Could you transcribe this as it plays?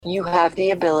You have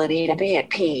the ability to be at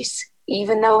peace,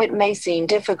 even though it may seem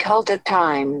difficult at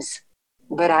times.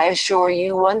 But I assure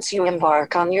you, once you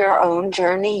embark on your own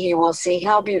journey, you will see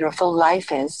how beautiful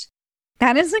life is.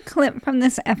 That is a clip from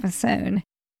this episode.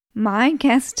 My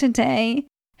guest today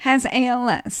has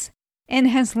ALS and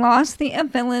has lost the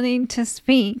ability to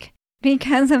speak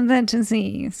because of the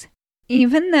disease.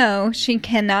 Even though she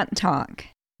cannot talk,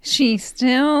 she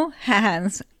still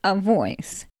has a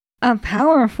voice, a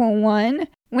powerful one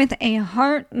with a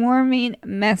heartwarming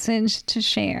message to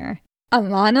share. A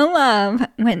lot of love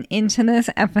went into this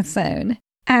episode.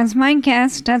 As my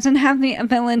guest doesn't have the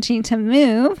ability to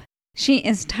move, she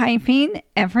is typing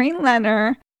every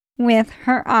letter with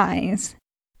her eyes.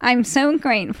 I'm so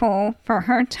grateful for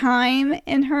her time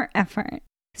and her effort.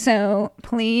 So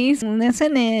please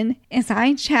listen in as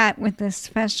I chat with this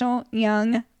special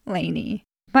young lady.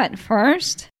 But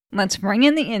first, let's bring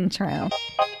in the intro.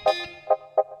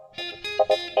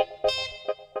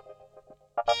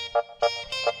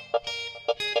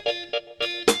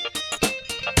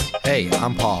 Hey,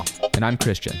 I'm Paul. And I'm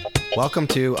Christian. Welcome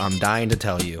to I'm Dying to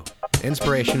Tell You,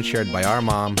 inspiration shared by our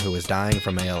mom who is dying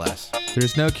from ALS.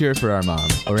 There's no cure for our mom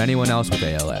or anyone else with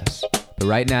ALS. But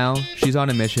right now, she's on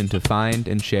a mission to find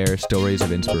and share stories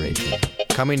of inspiration.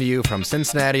 Coming to you from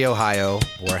Cincinnati, Ohio,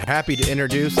 we're happy to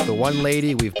introduce the one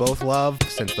lady we've both loved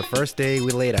since the first day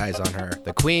we laid eyes on her.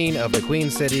 The queen of the Queen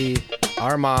City,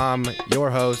 our mom,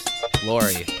 your host,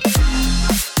 Lori.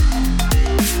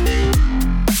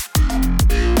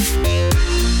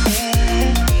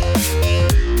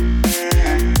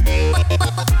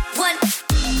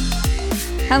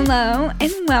 Hello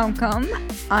and welcome.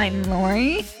 I'm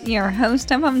Lori, your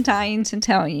host of I'm Dying to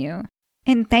Tell You.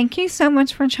 And thank you so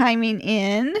much for chiming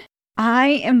in. I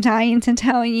am dying to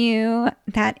tell you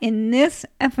that in this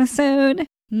episode,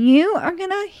 you are going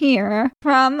to hear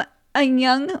from a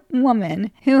young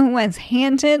woman who was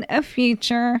handed a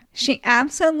future she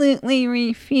absolutely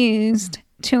refused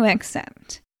to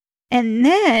accept. And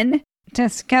then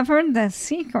discovered the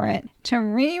secret to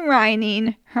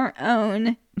rewriting her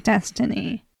own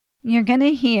destiny. You're going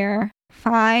to hear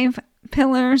 5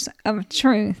 pillars of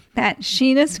truth that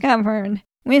she discovered,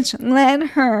 which led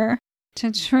her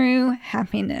to true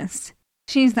happiness.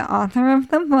 She's the author of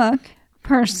the book,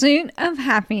 Pursuit of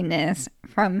Happiness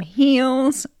from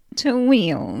Heels to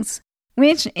Wheels,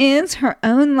 which is her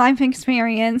own life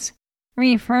experience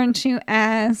referred to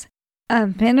as a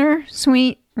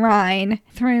bittersweet ride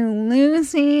through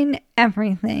losing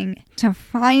everything to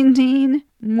finding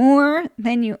more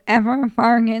than you ever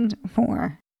bargained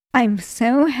for. I'm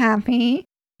so happy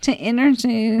to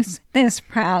introduce this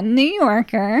proud New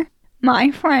Yorker, my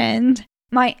friend,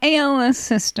 my ALS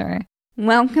sister.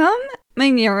 Welcome,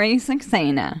 Mayuri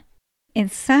Saxena.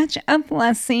 It's such a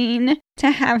blessing to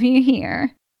have you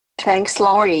here. Thanks,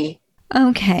 Lori.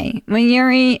 Okay,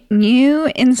 Mayuri,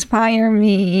 you inspire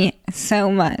me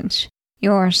so much.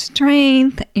 Your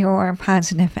strength, your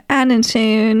positive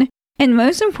attitude, and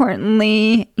most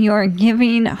importantly, your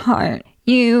giving heart.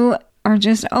 You are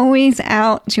just always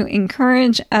out to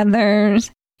encourage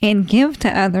others and give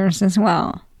to others as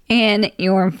well. And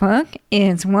your book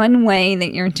is one way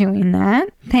that you're doing that.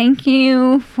 Thank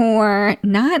you for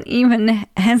not even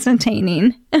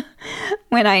hesitating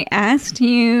when I asked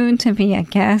you to be a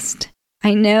guest.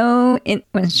 I know it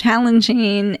was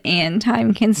challenging and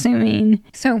time-consuming,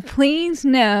 so please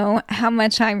know how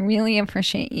much I really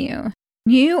appreciate you.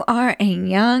 You are a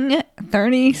young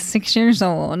 36 years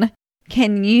old.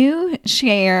 Can you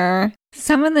share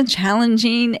some of the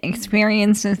challenging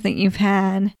experiences that you've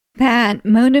had that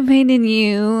motivated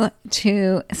you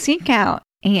to seek out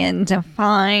and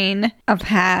define a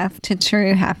path to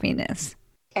true happiness?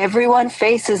 Everyone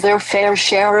faces their fair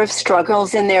share of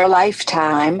struggles in their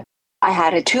lifetime. I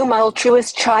had a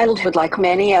tumultuous childhood like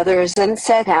many others and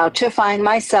set out to find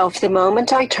myself the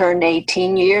moment I turned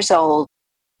 18 years old.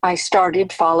 I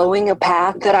started following a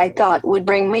path that I thought would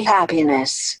bring me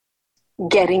happiness.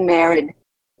 Getting married,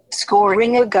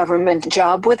 scoring a government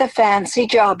job with a fancy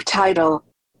job title,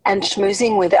 and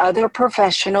schmoozing with other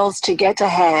professionals to get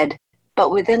ahead. But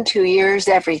within 2 years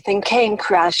everything came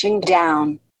crashing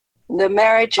down. The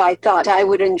marriage I thought I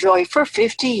would enjoy for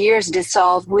 50 years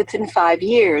dissolved within 5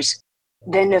 years.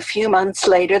 Then a few months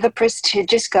later the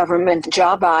prestigious government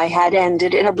job I had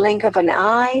ended in a blink of an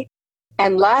eye.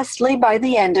 And lastly, by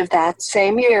the end of that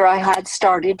same year I had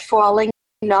started falling,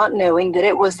 not knowing that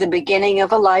it was the beginning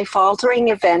of a life-altering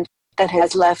event that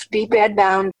has left me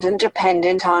bedbound and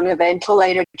dependent on a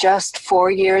ventilator just 4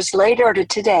 years later to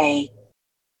today.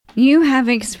 You have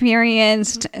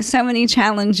experienced so many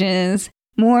challenges,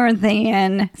 more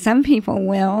than some people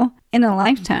will, in a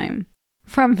lifetime.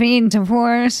 From being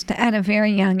divorced at a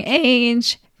very young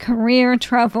age, career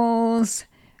troubles,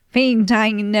 being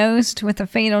diagnosed with a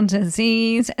fatal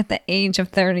disease at the age of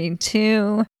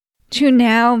 32, to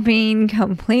now being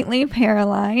completely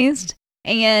paralyzed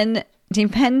and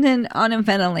dependent on a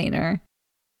ventilator.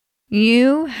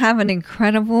 You have an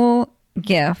incredible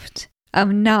gift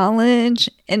of knowledge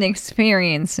and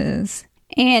experiences,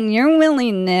 and your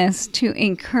willingness to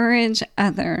encourage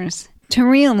others to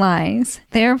realize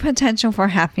their potential for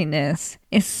happiness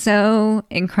is so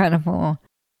incredible.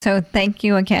 So thank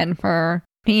you again for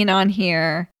being on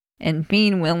here and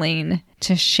being willing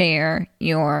to share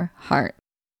your heart.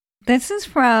 This is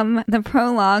from the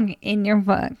prologue in your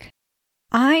book.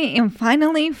 I am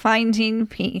finally finding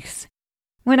peace.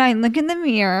 When I look in the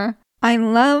mirror, I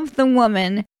love the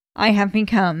woman I have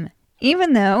become,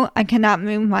 even though I cannot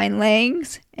move my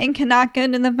legs and cannot go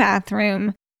to the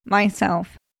bathroom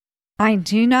myself. I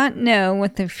do not know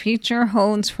what the future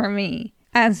holds for me,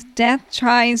 as death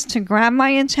tries to grab my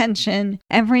attention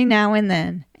every now and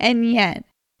then. And yet,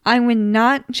 I would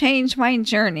not change my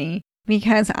journey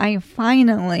because I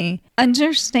finally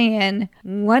understand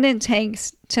what it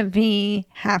takes to be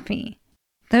happy.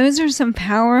 Those are some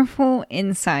powerful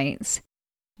insights.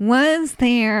 Was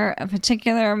there a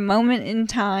particular moment in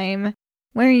time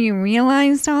where you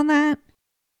realized all that?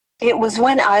 It was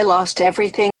when I lost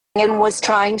everything and was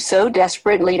trying so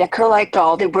desperately to collect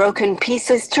all the broken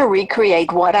pieces to recreate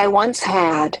what I once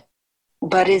had.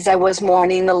 But as I was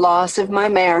mourning the loss of my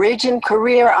marriage and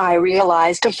career, I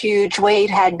realized a huge weight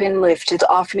had been lifted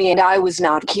off me and I was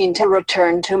not keen to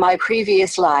return to my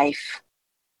previous life.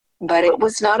 But it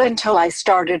was not until I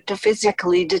started to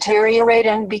physically deteriorate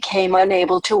and became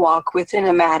unable to walk within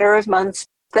a matter of months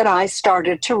that I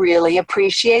started to really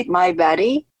appreciate my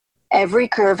body. Every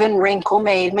curve and wrinkle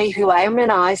made me who I am,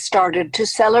 and I started to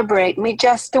celebrate me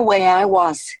just the way I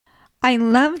was. I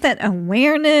love that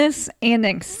awareness and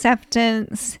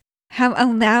acceptance have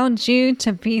allowed you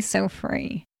to be so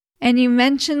free. And you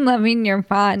mentioned loving your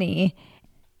body,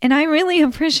 and I really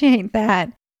appreciate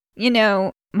that. You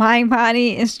know, my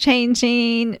body is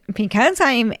changing because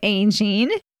I am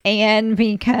aging and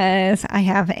because I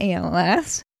have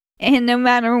ALS. And no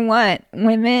matter what,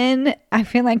 women, I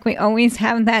feel like we always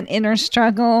have that inner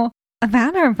struggle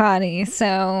about our body.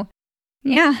 So,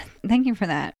 yeah, thank you for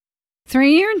that. Through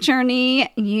your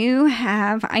journey, you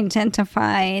have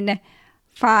identified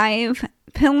 5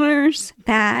 pillars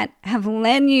that have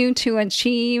led you to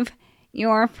achieve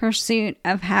your pursuit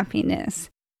of happiness,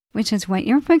 which is what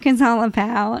your book is all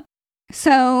about.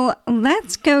 So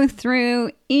let's go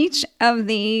through each of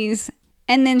these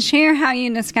and then share how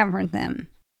you discovered them.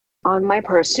 On my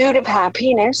pursuit of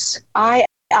happiness, I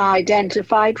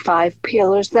identified 5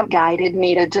 pillars that guided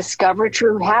me to discover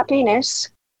true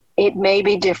happiness. It may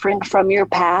be different from your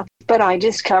path, but I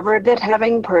discovered that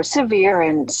having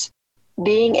perseverance,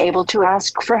 being able to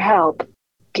ask for help,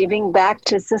 giving back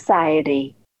to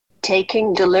society,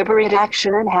 taking deliberate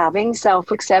action, and having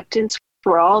self-acceptance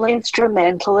were all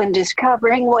instrumental in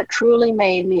discovering what truly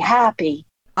made me happy.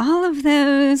 All of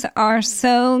those are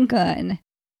so good.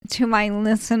 To my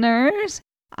listeners,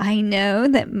 I know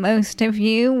that most of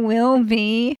you will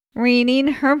be reading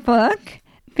her book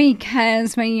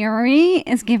because Mayuri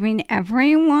is giving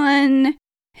everyone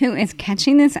who is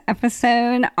catching this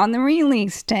episode on the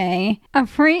release day a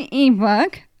free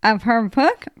ebook of her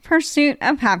book, Pursuit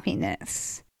of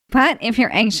Happiness. But if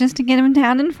you're anxious to get them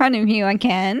down in front of you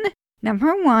again,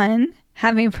 number 1,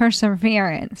 having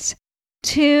perseverance.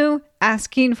 2,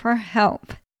 asking for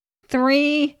help.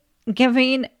 3,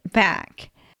 giving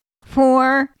back.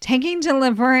 4, taking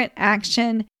deliberate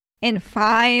action. And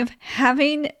 5,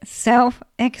 having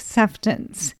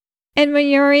self-acceptance. And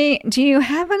Mayuri, do you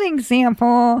have an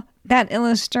example that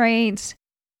illustrates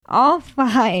all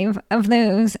 5 of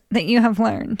those that you have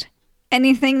learned?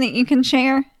 Anything that you can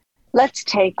share? Let's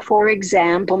take, for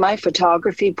example, my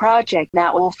photography project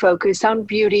that will focus on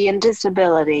beauty and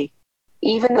disability.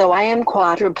 Even though I am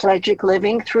quadriplegic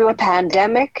living through a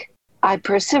pandemic, I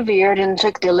persevered and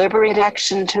took deliberate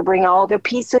action to bring all the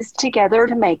pieces together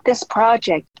to make this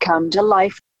project come to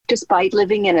life, despite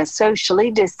living in a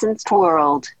socially distanced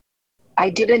world.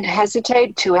 I didn't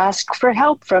hesitate to ask for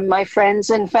help from my friends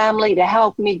and family to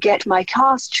help me get my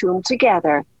costume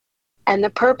together. And the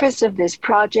purpose of this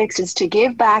project is to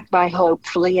give back by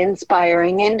hopefully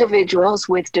inspiring individuals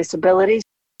with disabilities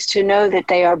to know that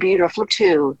they are beautiful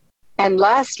too. And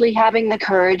lastly, having the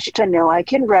courage to know I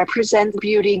can represent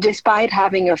beauty despite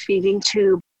having a feeding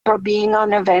tube, or being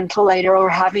on a ventilator, or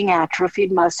having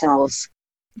atrophied muscles.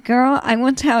 Girl, I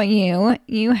will tell you,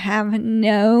 you have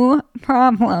no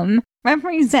problem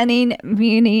representing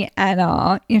beauty at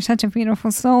all. You're such a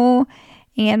beautiful soul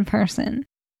and person.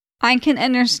 I can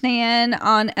understand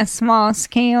on a small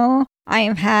scale. I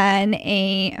have had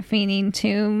a feeding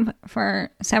tube for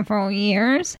several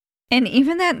years, and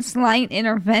even that slight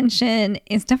intervention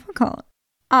is difficult.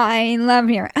 I love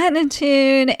your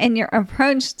attitude and your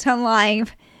approach to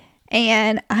life,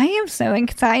 and I am so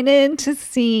excited to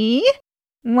see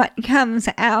what comes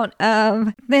out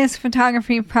of this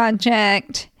photography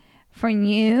project for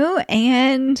you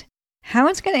and how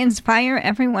it's going to inspire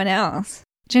everyone else.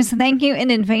 Just thank you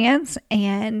in advance,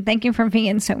 and thank you for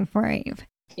being so brave.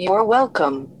 You're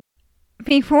welcome.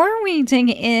 Before we dig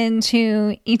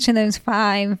into each of those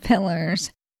 5 pillars,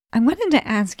 I wanted to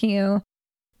ask you,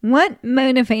 what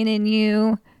motivated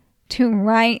you to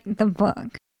write the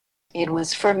book? It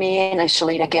was for me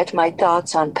initially to get my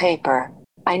thoughts on paper.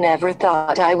 I never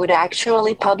thought I would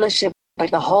actually publish it,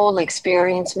 but the whole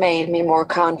experience made me more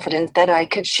confident that I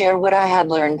could share what I had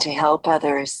learned to help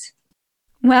others.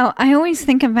 Well, I always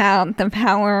think about the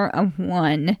power of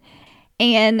one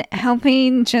and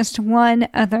helping just one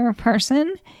other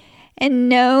person, and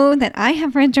know that I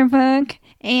have read your book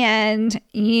and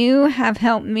you have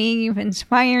helped me, you've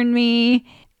inspired me,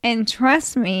 and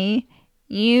trust me,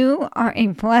 you are a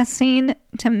blessing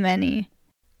to many.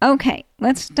 Okay,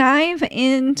 let's dive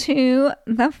into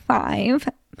the 5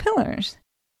 pillars.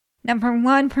 Number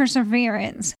 1,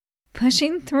 perseverance.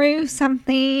 Pushing through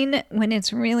something when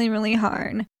it's really, really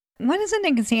hard. What is an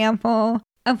example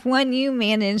of when you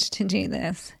managed to do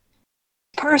this?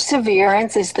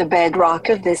 Perseverance is the bedrock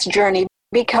of this journey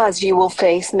because you will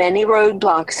face many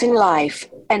roadblocks in life,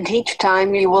 and each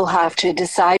time you will have to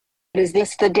decide, is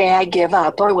this the day I give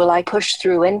up, or will I push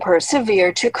through and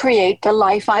persevere to create the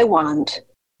life I want?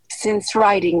 Since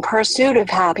writing Pursuit of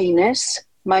Happiness,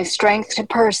 my strength to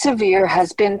persevere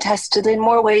has been tested in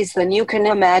more ways than you can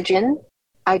imagine.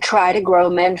 I try to grow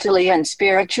mentally and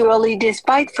spiritually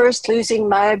despite first losing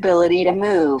my ability to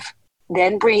move,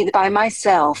 then breathe by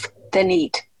myself, then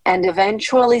eat, and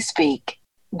eventually speak.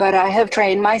 But I have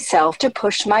trained myself to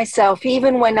push myself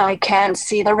even when I can't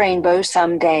see the rainbow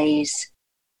some days.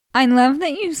 I love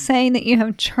that you say that you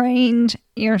have trained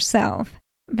yourself,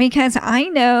 because I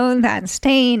know that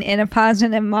staying in a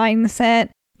positive mindset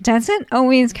doesn't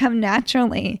always come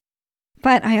naturally,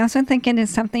 but I also think it is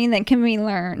something that can be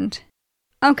learned.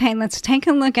 Okay, let's take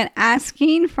a look at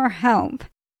asking for help.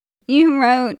 You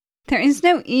wrote, there is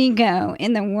no ego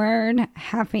in the word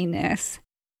happiness.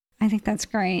 I think that's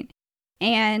great.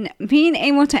 And being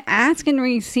able to ask and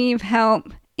receive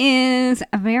help is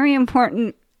a very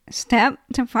important step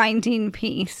to finding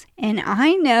peace. And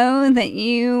I know that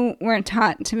you were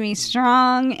taught to be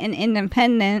strong and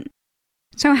independent.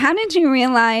 So how did you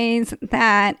realize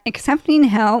that accepting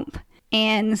help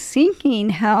and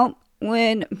seeking help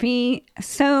would be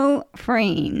so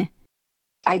freeing?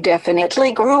 I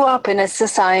definitely grew up in a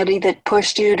society that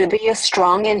pushed you to be a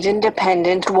strong and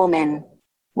independent woman.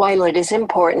 While it is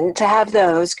important to have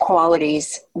those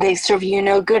qualities, they serve you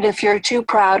no good if you're too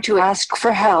proud to ask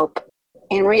for help.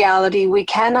 In reality, we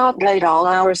cannot do it all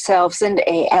ourselves, and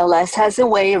ALS has a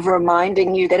way of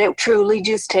reminding you that it truly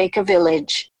does take a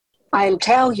village. I'll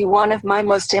tell you one of my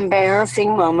most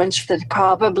embarrassing moments that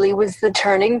probably was the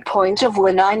turning point of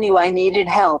when I knew I needed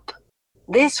help.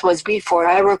 This was before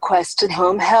I requested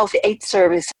home health aid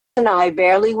service, and I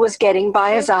barely was getting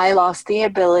by as I lost the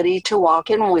ability to walk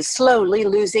and was slowly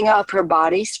losing upper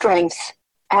body strength.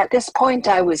 At this point,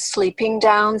 I was sleeping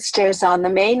downstairs on the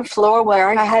main floor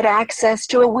where I had access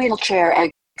to a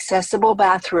wheelchair-accessible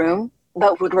bathroom,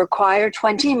 but would require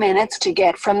 20 minutes to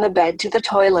get from the bed to the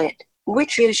toilet,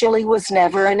 which usually was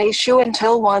never an issue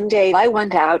until one day I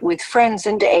went out with friends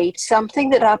and ate something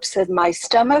that upset my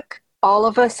stomach. All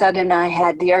of a sudden, I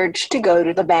had the urge to go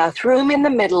to the bathroom in the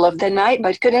middle of the night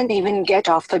but couldn't even get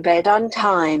off the bed on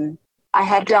time. I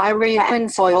had diarrhea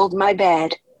and soiled my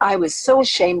bed. I was so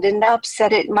ashamed and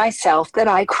upset at myself that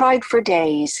I cried for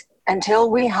days,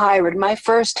 until we hired my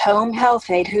first home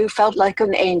health aide who felt like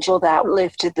an angel that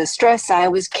lifted the stress I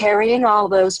was carrying all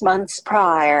those months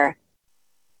prior.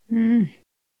 The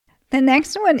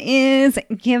next one is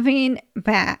giving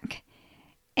back,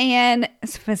 and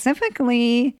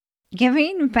specifically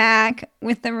giving back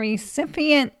with the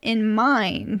recipient in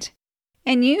mind.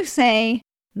 And you say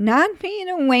not being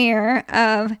aware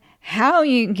of how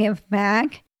you give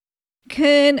back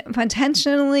could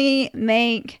potentially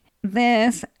make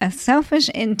this a selfish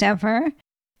endeavor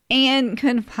and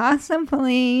could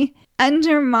possibly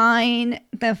undermine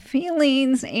the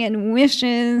feelings and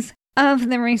wishes of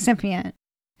the recipient.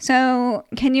 So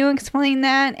can you explain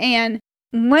that? And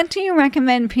what do you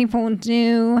recommend people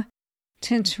do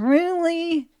to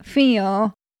truly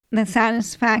feel the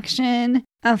satisfaction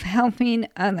of helping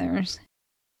others.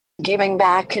 Giving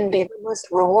back can be the most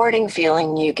rewarding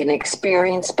feeling you can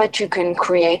experience, but you can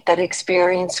create that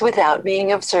experience without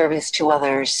being of service to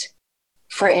others.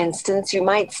 For instance, you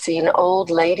might see an old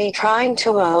lady trying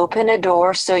to open a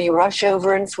door, so you rush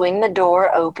over and swing the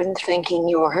door open thinking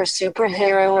you're her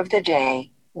superhero of the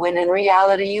day, when in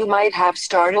reality you might have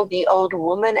startled the old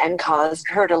woman and caused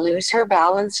her to lose her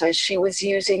balance as she was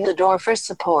using the door for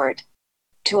support.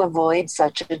 To avoid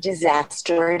such a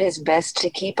disaster, it is best to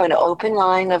keep an open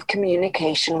line of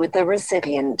communication with the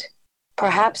recipient.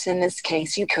 Perhaps in this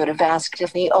case you could have asked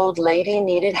if the old lady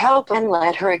needed help and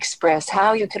let her express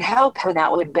how you could help her.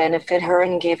 That would benefit her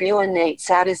and give you innate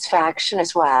satisfaction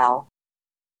as well.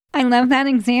 I love that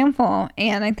example,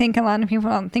 and I think a lot of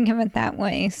people don't think of it that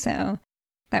way, so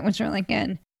that was really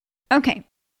good. Okay,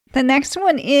 the next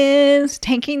one is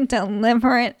taking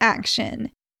deliberate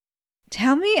action.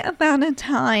 Tell me about a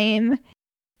time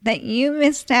that you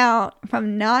missed out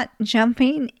from not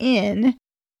jumping in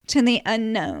to the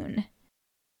unknown.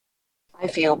 I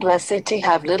feel blessed to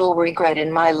have little regret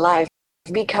in my life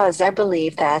because I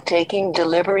believe that taking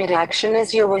deliberate action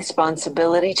is your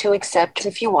responsibility to accept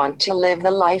if you want to live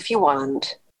the life you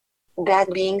want.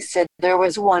 That being said, there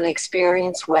was one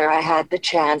experience where I had the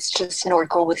chance to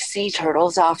snorkel with sea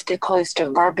turtles off the coast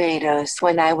of Barbados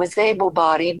when I was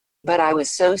able-bodied, but I was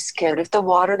so scared of the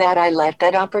water that I let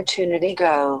that opportunity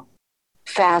go.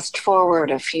 Fast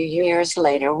forward a few years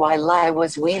later, while I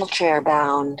was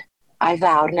wheelchair-bound, I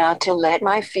vowed not to let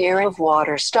my fear of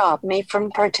water stop me from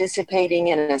participating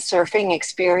in a surfing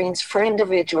experience for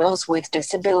individuals with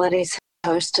disabilities,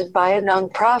 hosted by a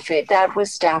nonprofit that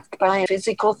was staffed by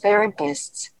physical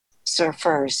therapists,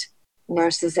 surfers,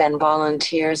 nurses, and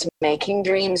volunteers, making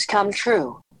dreams come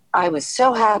true. I was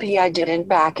so happy I didn't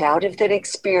back out of that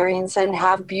experience and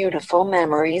have beautiful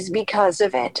memories because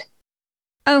of it.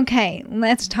 Okay,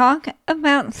 let's talk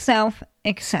about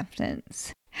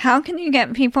self-acceptance. How can you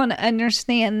get people to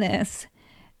understand this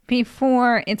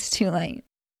before it's too late?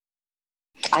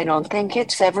 I don't think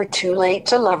it's ever too late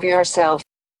to love yourself,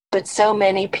 but so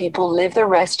many people live the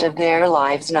rest of their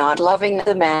lives not loving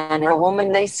the man or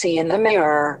woman they see in the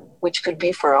mirror, which could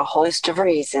be for a host of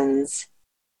reasons.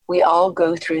 We all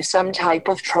go through some type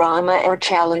of trauma or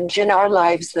challenge in our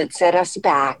lives that set us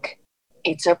back.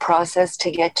 It's a process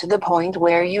to get to the point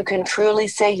where you can truly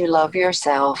say you love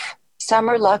yourself. Some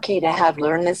are lucky to have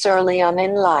learned this early on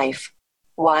in life,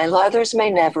 while others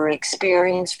may never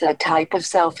experience that type of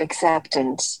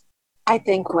self-acceptance. I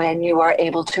think when you are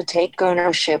able to take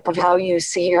ownership of how you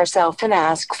see yourself and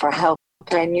ask for help,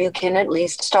 then you can at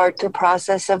least start the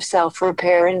process of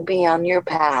self-repair and be on your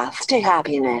path to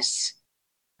happiness.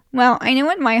 Well, I know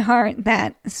in my heart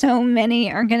that so many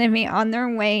are going to be on their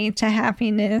way to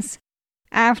happiness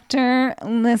after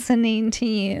listening to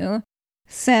you.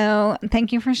 So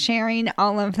thank you for sharing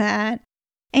all of that.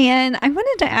 And I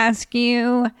wanted to ask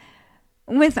you,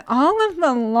 with all of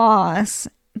the loss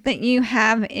that you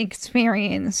have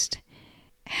experienced,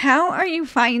 how are you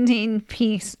finding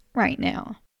peace right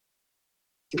now?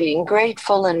 Being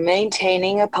grateful and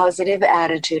maintaining a positive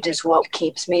attitude is what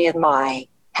keeps me in my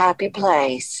happy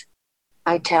place.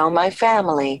 I tell my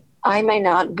family, I may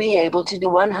not be able to do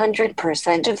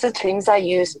 100% of the things I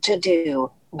used to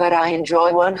do, but I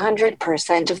enjoy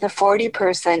 100% of the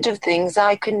 40% of things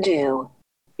I can do.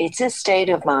 It's a state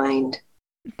of mind.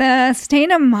 The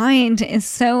state of mind is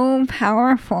so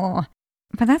powerful,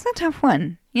 but that's a tough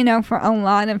one, for a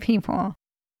lot of people.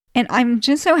 And I'm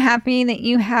just so happy that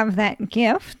you have that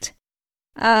gift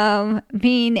of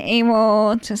being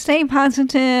able to stay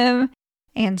positive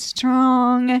and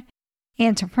strong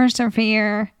and to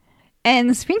persevere.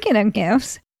 And speaking of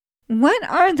gifts, what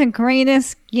are the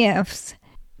greatest gifts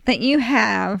that you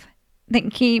have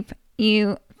that keep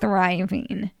you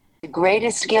thriving? The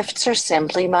greatest gifts are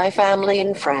simply my family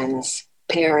and friends,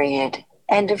 period.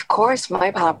 And of course,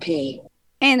 my puppy.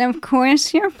 And of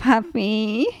course, your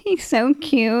puppy. He's so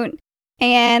cute.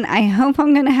 And I hope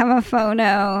I'm going to have a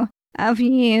photo of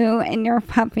you and your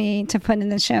puppy to put in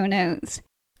the show notes.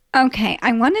 Okay,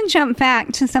 I want to jump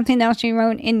back to something else you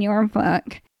wrote in your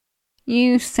book.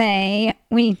 You say,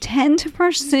 we tend to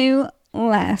pursue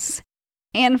less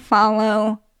and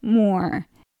follow more.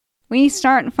 We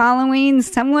start following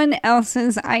someone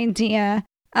else's idea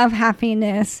of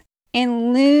happiness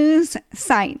and lose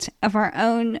sight of our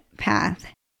own path.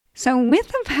 So with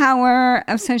the power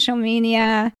of social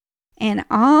media and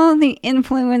all the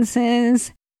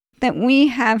influences that we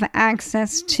have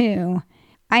access to,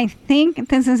 I think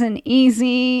this is an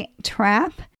easy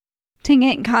trap to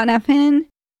get caught up in.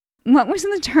 What was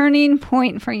the turning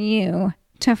point for you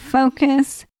to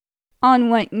focus on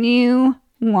what you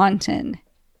wanted?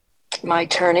 My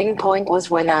turning point was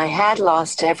when I had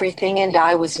lost everything and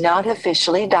I was not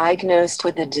officially diagnosed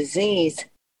with the disease.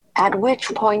 At which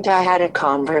point I had a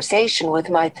conversation with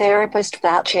my therapist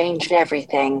that changed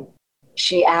everything.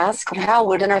 She asked how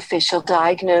would an official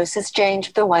diagnosis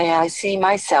change the way I see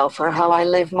myself or how I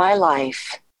live my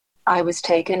life. I was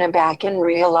taken aback and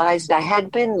realized I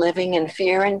had been living in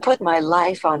fear and put my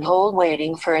life on hold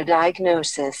waiting for a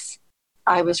diagnosis.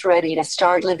 I was ready to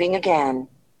start living again.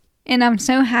 And I'm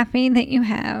so happy that you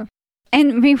have.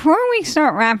 And before we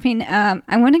start wrapping up,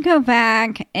 I want to go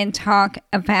back and talk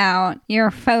about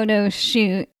your photo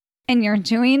shoot. And you're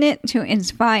doing it to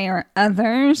inspire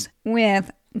others with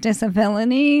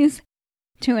disabilities,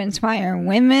 to inspire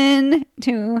women,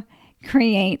 to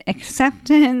create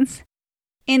acceptance.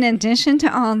 In addition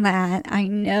to all that, I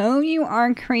know you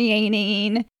are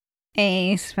creating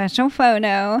a special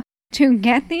photo to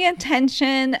get the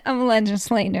attention of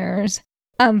legislators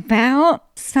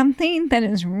about something that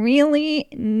is really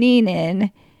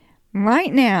needed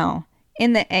right now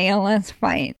in the ALS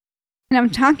fight. And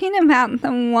I'm talking about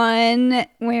the one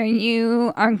where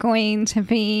you are going to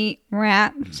be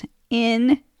wrapped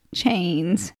in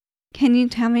chains. Can you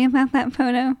tell me about that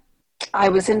photo? I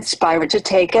was inspired to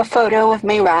take a photo of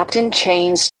me wrapped in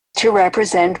chains to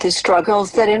represent the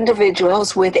struggles that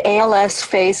individuals with ALS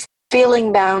face,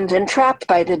 feeling bound and trapped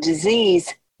by the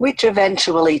disease, which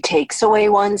eventually takes away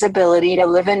one's ability to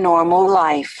live a normal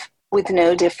life. With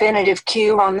no definitive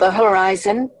cure on the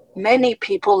horizon, many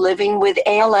people living with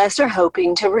ALS are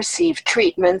hoping to receive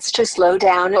treatments to slow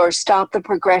down or stop the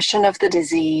progression of the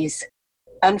disease.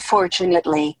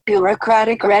 Unfortunately,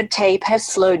 bureaucratic red tape has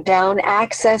slowed down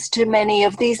access to many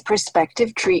of these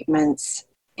prospective treatments.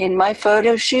 In my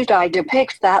photo shoot, I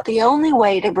depict that the only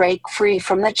way to break free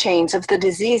from the chains of the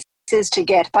disease is to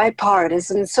get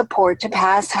bipartisan support to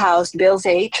pass House Bills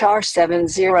H.R.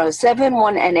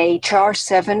 7071 and H.R.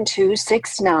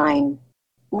 7269,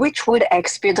 which would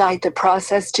expedite the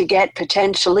process to get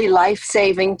potentially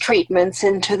life-saving treatments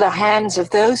into the hands of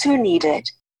those who need it.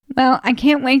 Well, I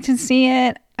can't wait to see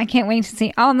it. I can't wait to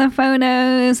see all the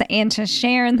photos and to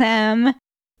share them.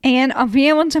 And I'll be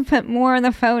able to put more of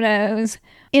the photos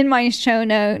in my show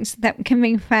notes that can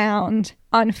be found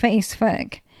on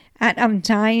Facebook at I'm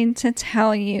Dying to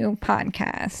Tell You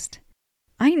podcast.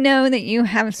 I know that you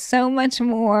have so much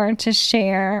more to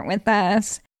share with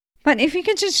us, but if you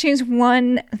could just choose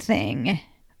one thing,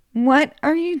 what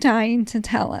are you dying to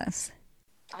tell us?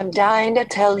 I'm dying to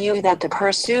tell you that the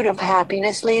pursuit of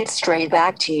happiness leads straight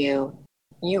back to you.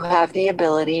 You have the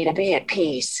ability to be at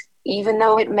peace, even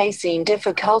though it may seem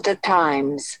difficult at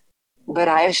times. But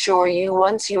I assure you,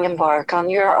 once you embark on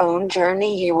your own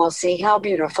journey, you will see how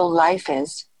beautiful life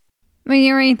is.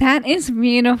 Mayuri, that is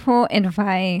beautiful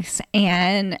advice,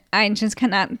 and I just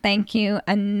cannot thank you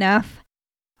enough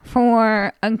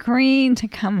for agreeing to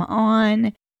come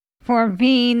on, for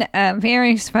being a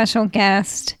very special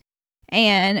guest,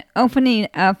 and opening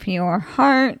up your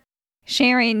heart,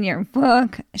 sharing your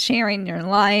book, sharing your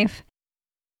life,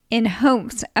 in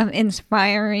hopes of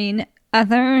inspiring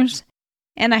others.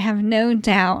 And I have no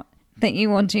doubt that you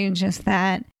will do just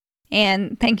that.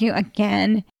 And thank you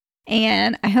again.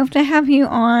 And I hope to have you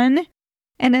on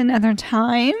at another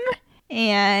time.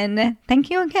 And thank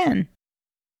you again.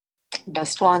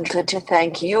 Just wanted to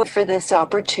thank you for this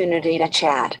opportunity to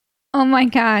chat. Oh my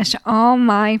gosh, all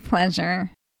my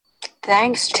pleasure.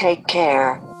 Thanks, take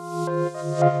care.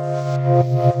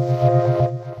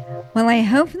 Well, I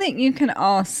hope that you can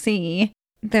all see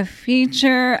the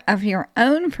future of your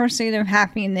own pursuit of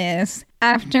happiness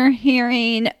after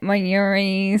hearing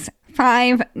Mayuri's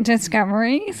 5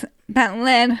 discoveries that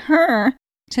led her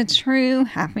to true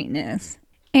happiness.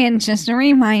 And just a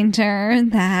reminder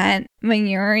that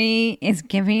Mayuri is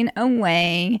giving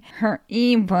away her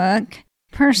ebook,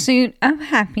 Pursuit of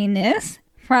Happiness,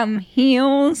 From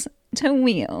Heels to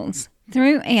Wheels,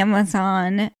 through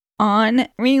Amazon on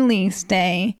release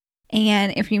day.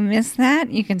 And if you missed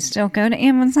that, you can still go to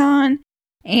Amazon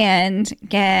and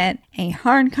get a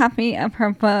hard copy of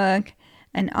her book,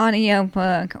 an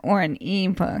audiobook, or an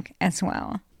ebook as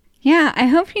well. Yeah, I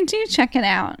hope you do check it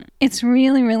out. It's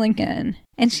really, really good.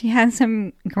 And she has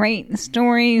some great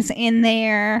stories in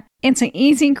there. It's an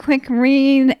easy, quick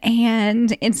read,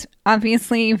 and it's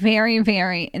obviously very,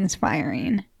 very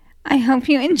inspiring. I hope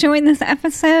you enjoyed this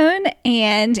episode,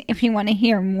 and if you want to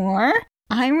hear more,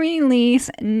 I release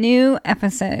new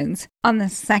episodes on the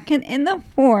 2nd and the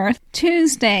 4th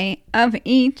Tuesday of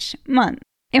each month.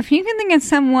 If you can think of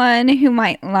someone who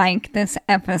might like this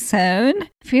episode,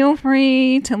 feel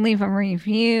free to leave a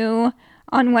review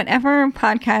on whatever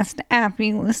podcast app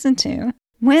you listen to.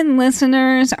 When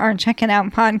listeners are checking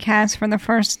out podcasts for the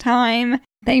first time,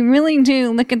 they really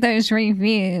do look at those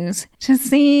reviews to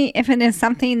see if it is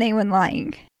something they would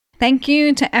like. Thank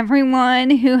you to everyone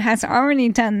who has already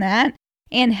done that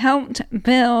and helped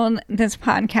build this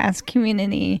podcast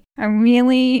community. I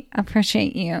really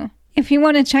appreciate you. If you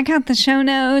want to check out the show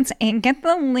notes and get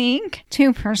the link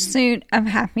to Pursuit of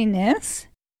Happiness,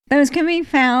 those can be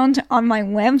found on my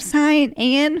website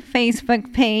and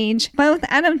Facebook page, both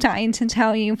at I'm Dying to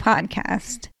Tell You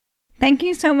podcast. Thank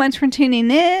you so much for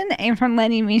tuning in and for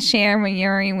letting me share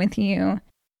Mayuri with you.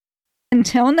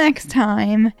 Until next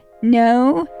time,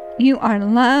 know you are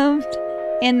loved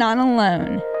and not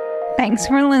alone. Thanks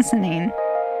for listening.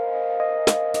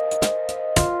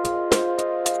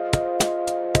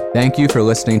 Thank you for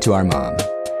listening to our mom.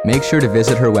 Make sure to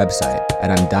visit her website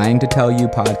at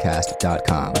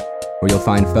I'mDyingToTellYouPodcast.com, where you'll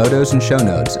find photos and show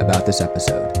notes about this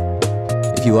episode.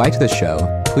 If you liked this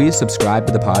show, please subscribe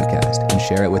to the podcast and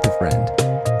share it with a friend.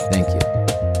 Thank you.